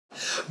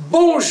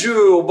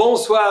Bonjour,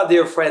 bonsoir,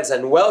 dear friends,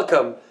 and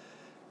welcome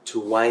to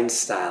Wine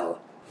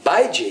Style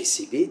by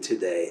JCB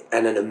today,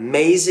 and an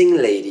amazing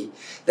lady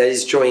that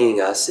is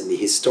joining us in the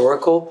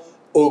historical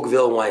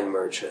Oakville Wine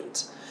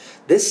Merchant.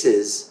 This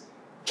is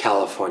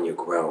California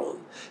grown.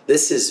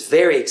 This is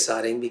very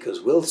exciting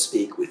because we'll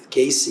speak with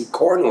Casey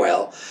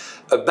Cornwell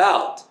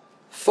about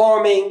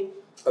farming,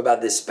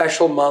 about this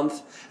special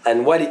month,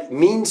 and what it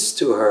means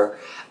to her,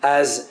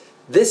 as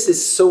this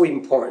is so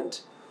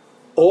important.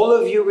 All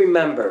of you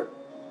remember,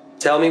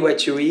 tell me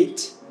what you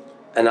eat,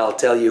 and I'll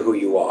tell you who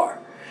you are.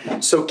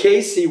 So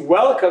Casey,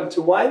 welcome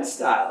to Wine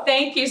Style.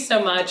 Thank you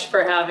so much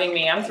for having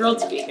me. I'm thrilled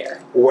to be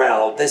here.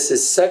 Well, this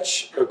is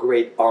such a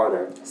great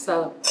honor.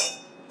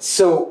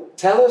 So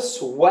tell us,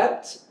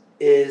 what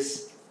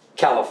is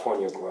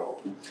California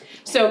grown?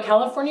 So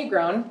California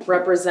grown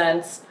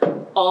represents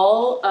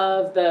all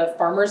of the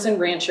farmers and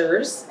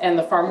ranchers and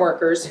the farm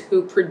workers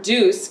who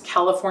produce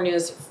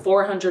California's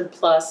 400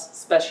 plus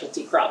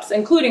specialty crops,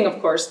 including,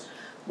 of course,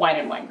 wine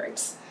and wine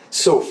grapes.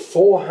 So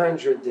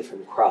 400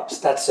 different crops.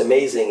 That's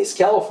amazing. Is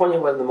California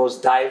one of the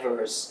most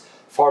diverse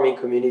farming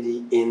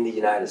community in the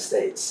United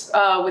States?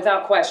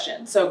 Without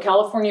question. So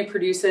California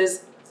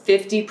produces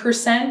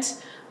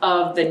 50%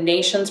 of the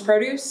nation's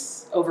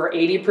produce, over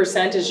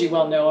 80%, as you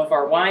well know, of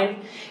our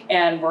wine,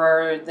 and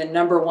we're the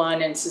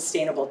 #1 in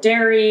sustainable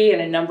dairy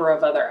and a number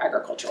of other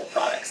agricultural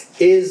products.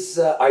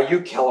 Are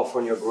you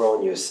California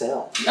grown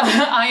yourself?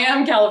 I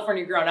am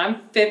California grown.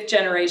 I'm 5th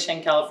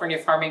generation California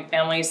farming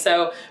family,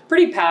 so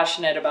pretty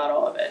passionate about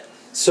all of it.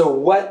 So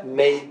what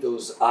made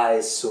those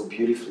eyes so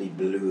beautifully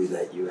blue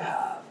that you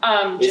have?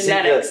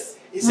 Genetics.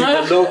 Is it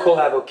the local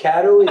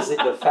avocado? Is it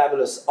the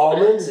fabulous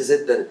almonds? Is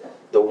it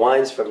the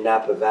wines from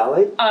Napa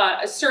Valley?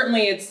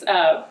 Certainly it's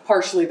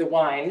partially the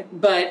wine,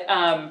 but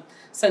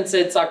since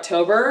it's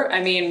October,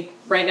 I mean,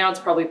 right now it's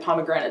probably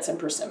pomegranates and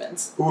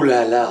persimmons. Ooh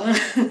la la,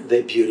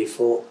 they're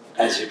beautiful,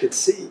 as you can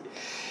see.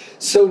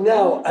 So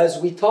now, as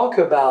we talk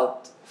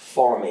about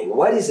farming,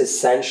 what is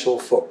essential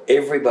for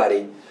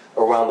everybody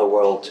around the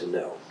world to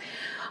know?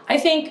 I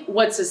think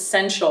what's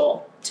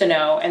essential to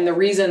know, and the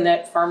reason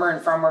that Farmer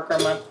and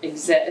Farmworker Month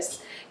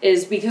exists,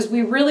 is because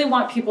we really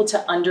want people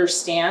to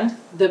understand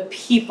the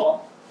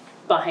people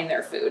behind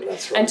their food.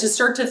 That's right. And to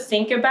start to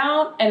think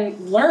about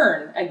and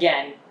learn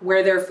again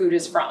where their food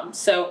is from.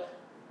 So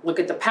look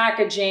at the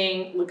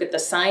packaging, look at the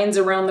signs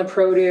around the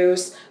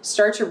produce,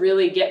 start to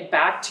really get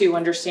back to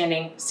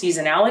understanding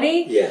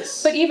seasonality.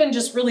 Yes. But even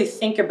just really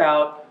think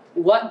about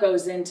what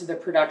goes into the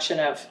production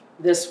of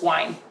this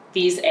wine,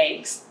 these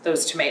eggs,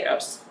 those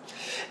tomatoes.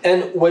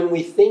 And when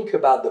we think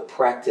about the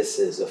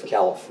practices of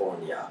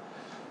California,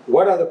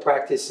 what are the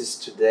practices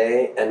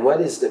today, and what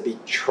is the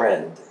big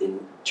trend in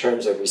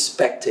terms of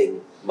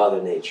respecting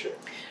Mother Nature?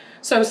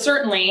 So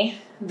certainly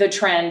the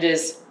trend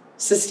is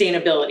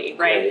sustainability,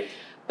 right?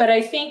 But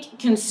I think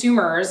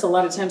consumers a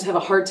lot of times have a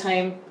hard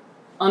time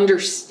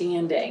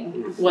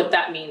understanding what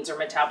that means or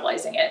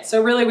metabolizing it.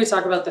 So really we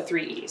talk about the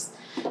 3 E's.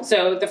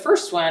 So the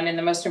first one, and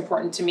the most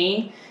important to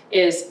me,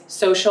 is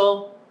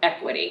social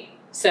equity.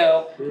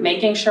 So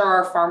making sure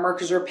our farm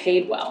workers are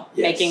paid well,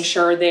 making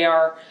sure they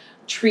are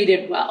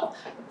treated well.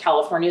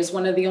 California is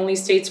one of the only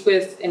states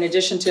with, in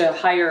addition to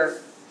higher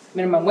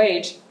minimum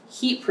wage,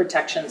 heat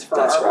protections for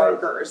our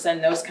workers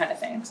and those kind of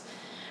things.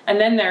 And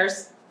then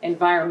there's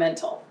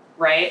environmental,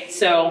 right?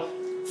 So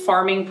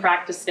farming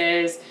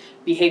practices,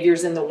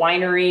 behaviors in the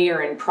winery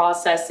or in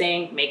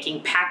processing,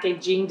 making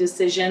packaging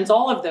decisions,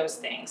 all of those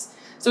things.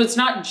 So it's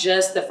not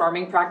just the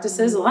farming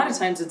practices. A lot of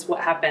times it's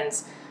what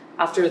happens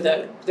after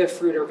the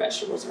fruit or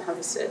vegetables are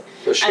harvested.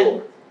 For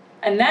sure.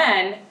 And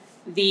then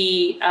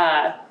the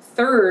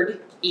third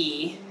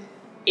E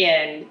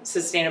in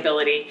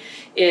sustainability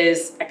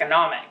is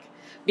economic,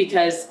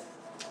 because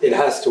it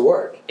has to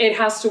work. It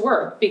has to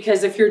work,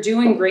 because if you're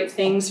doing great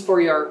things for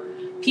your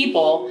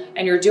people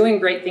and you're doing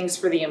great things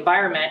for the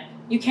environment,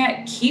 you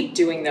can't keep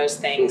doing those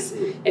things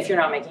if you're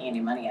not making any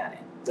money at it.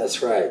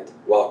 That's right.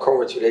 Well,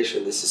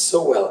 congratulations. This is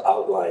so well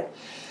outlined.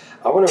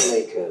 I want to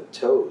make a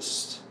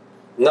toast,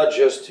 not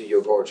just to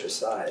your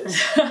gorgeous eyes,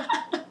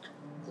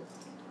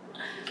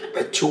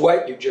 but to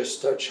what you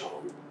just touched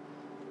on.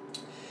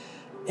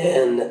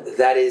 And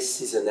that is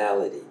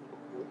seasonality.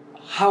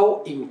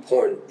 How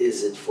important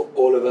is it for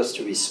all of us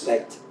to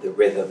respect the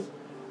rhythm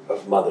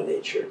of Mother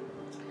Nature?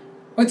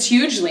 Well, it's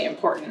hugely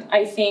important.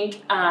 I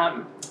think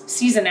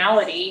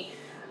seasonality,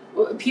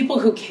 people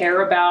who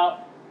care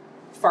about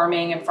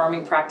farming and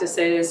farming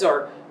practices,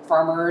 or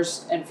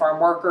farmers and farm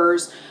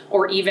workers,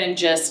 or even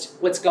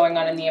just what's going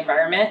on in the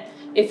environment,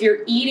 if you're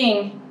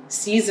eating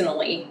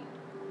seasonally,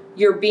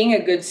 you're being a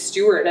good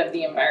steward of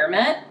the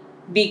environment,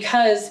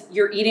 because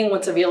you're eating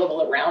what's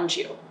available around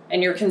you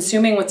and you're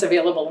consuming what's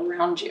available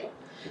around you.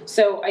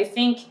 So I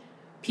think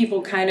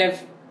people kind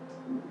of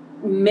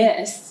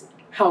miss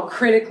how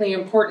critically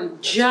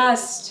important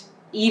just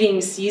eating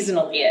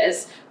seasonally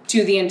is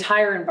to the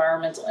entire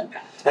environmental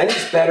impact. And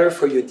it's better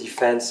for your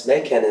defense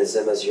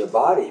mechanism as your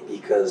body,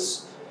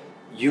 because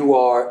you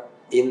are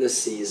in the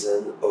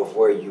season of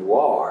where you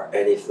are,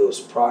 and if those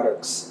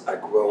products are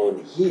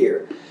grown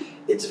here,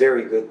 it's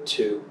very good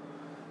to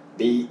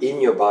be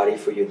in your body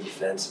for your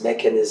defense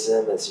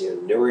mechanism, as your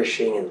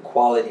nourishing and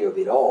quality of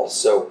it all.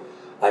 So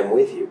I'm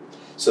with you.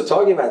 So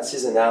talking about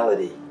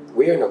seasonality,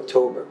 we're in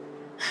October.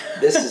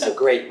 This is a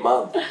great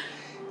month.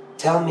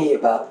 Tell me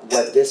about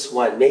what this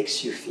wine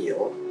makes you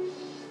feel,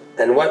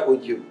 and what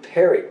would you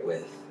pair it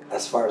with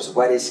as far as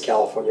what is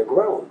California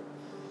grown?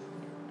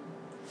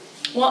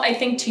 Well, I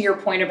think to your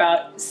point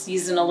about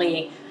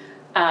seasonally,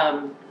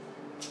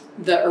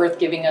 the earth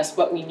giving us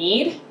what we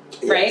need,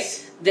 right?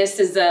 Yes.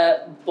 This is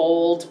a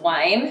bold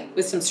wine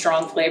with some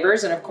strong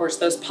flavors, and of course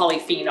those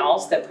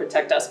polyphenols that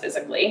protect us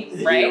physically,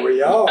 right? Here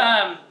we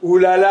are. Ooh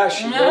la la,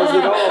 she knows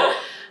it all.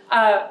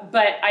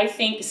 But I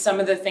think some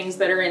of the things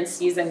that are in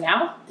season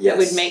now Yes. that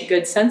would make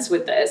good sense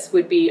with this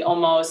would be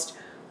almost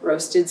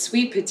roasted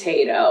sweet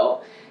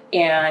potato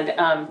and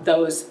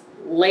those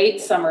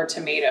late summer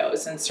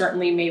tomatoes, and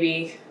certainly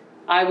maybe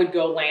I would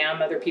go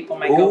lamb, other people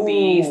might go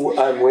beef.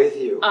 I'm with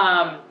you.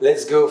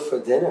 Let's go for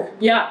dinner.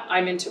 Yeah,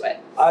 I'm into it.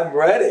 I'm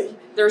ready.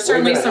 There are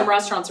certainly some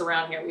restaurants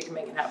around here we can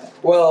make it happen.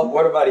 Well,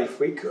 what about if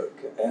we cook?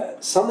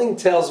 Something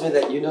tells me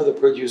that you know the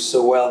produce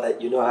so well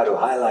that you know how to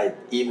highlight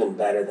even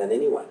better than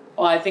anyone.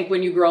 Well, I think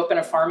when you grow up in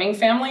a farming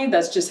family,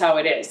 that's just how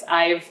it is.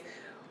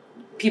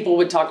 People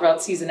would talk about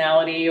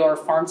seasonality or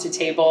farm to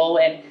table,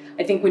 and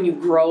I think when you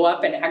grow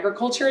up in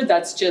agriculture,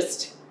 that's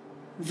just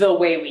the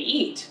way we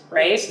eat,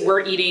 right?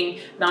 We're eating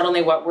not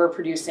only what we're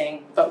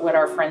producing, but what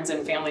our friends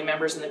and family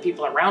members and the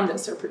people around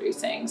us are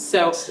producing.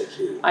 So That's the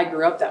key. I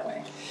grew up that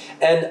way.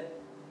 And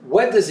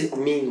what does it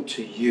mean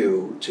to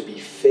you to be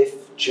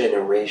fifth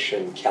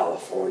generation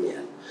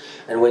Californian?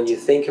 And when you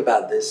think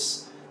about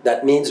this,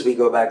 that means we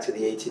go back to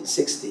the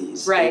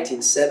 1860s, Right.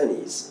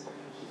 1870s.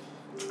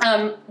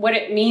 What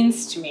it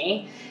means to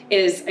me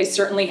is I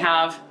certainly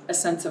have a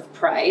sense of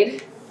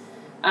pride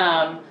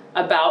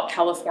about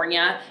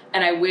California,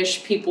 and I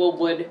wish people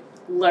would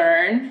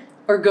learn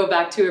or go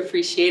back to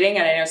appreciating,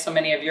 and I know so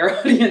many of your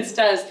audience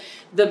does,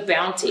 the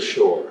bounty For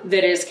sure.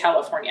 that is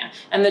California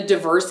and the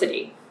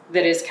diversity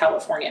that is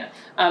California.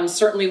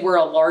 Certainly we're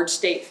a large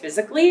state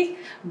physically,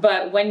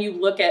 but when you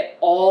look at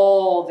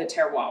all the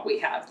terroir we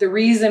have, the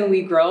reason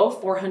we grow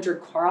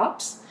 400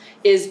 crops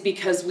is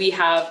because we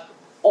have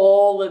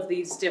all of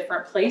these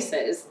different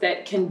places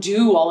that can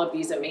do all of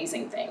these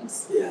amazing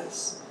things.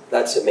 Yes,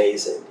 that's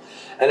amazing.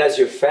 And as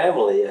your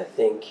family, I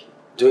think,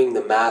 doing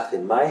the math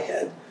in my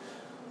head,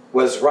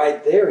 was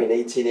right there in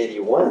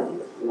 1881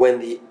 when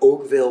the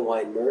Oakville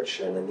Wine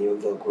Merchant and the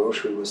Oakville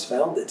Grocery was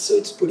founded. So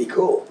it's pretty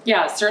cool.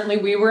 Yeah, certainly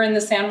we were in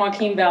the San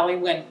Joaquin Valley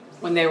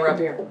when they were up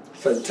here.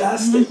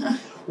 Fantastic.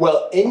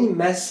 Well, any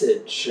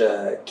message,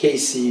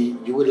 Casey,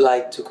 you would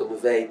like to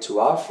convey to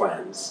our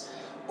friends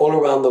all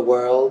around the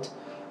world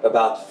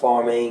about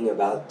farming,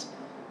 about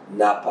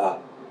Napa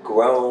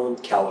grown,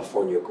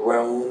 California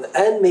grown,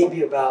 and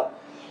maybe about,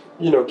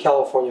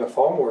 California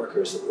farm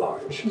workers at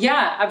large?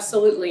 Yeah,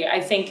 absolutely.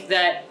 I think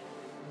that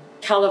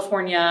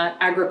California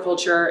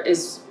agriculture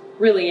is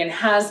really and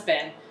has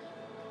been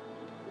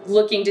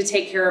looking to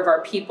take care of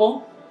our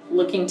people,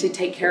 looking to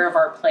take care of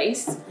our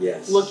place,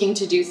 Yes. looking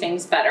to do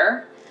things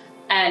better,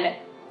 and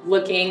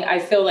I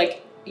feel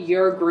like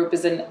your group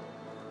is an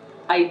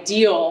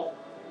ideal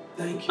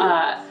Thank you.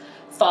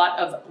 thought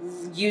of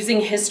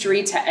using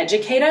history to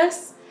educate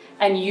us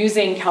and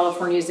using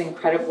California's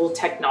incredible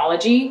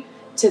technology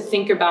to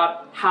think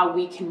about how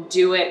we can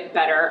do it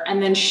better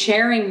and then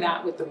sharing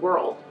that with the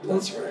world.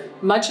 That's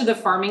right. Much of the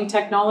farming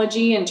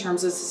technology in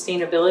terms of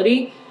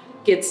sustainability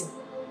gets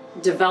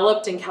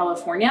developed in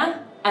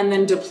California and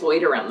then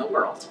deployed around the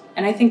world.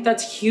 And I think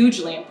that's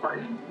hugely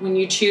important. When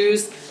you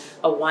choose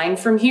a wine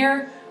from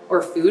here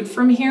or food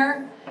from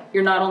here,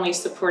 you're not only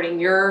supporting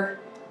your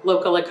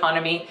local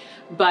economy,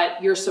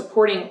 but you're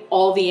supporting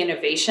all the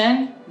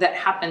innovation that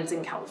happens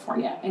in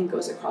California and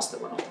goes across the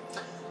world.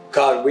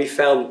 God, we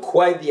found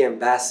quite the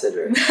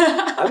ambassador.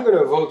 I'm going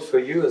to vote for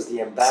you as the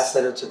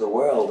ambassador to the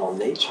world on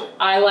nature.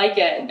 I like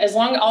it.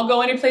 I'll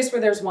go any place where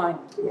there's wine.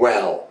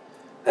 Well,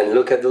 and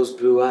look at those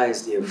blue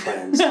eyes, dear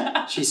friends.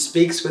 She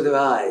speaks with her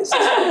eyes.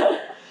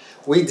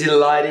 We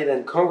delighted,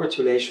 and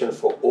congratulations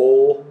for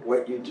all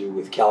what you do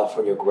with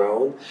California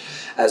Grown,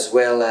 as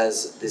well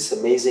as this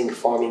amazing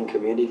farming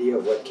community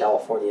of what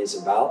California is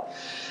about.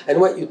 And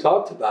what you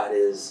talked about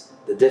is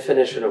the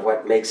definition of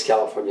what makes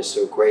California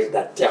so great,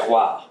 that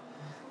terroir.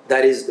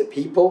 That is the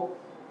people,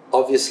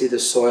 obviously the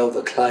soil,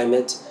 the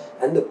climate,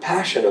 and the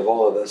passion of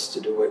all of us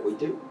to do what we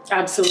do.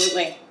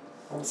 Absolutely.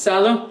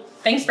 Salud.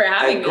 Thanks for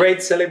having me. And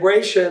great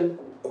celebration,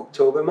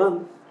 October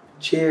month.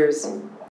 Cheers.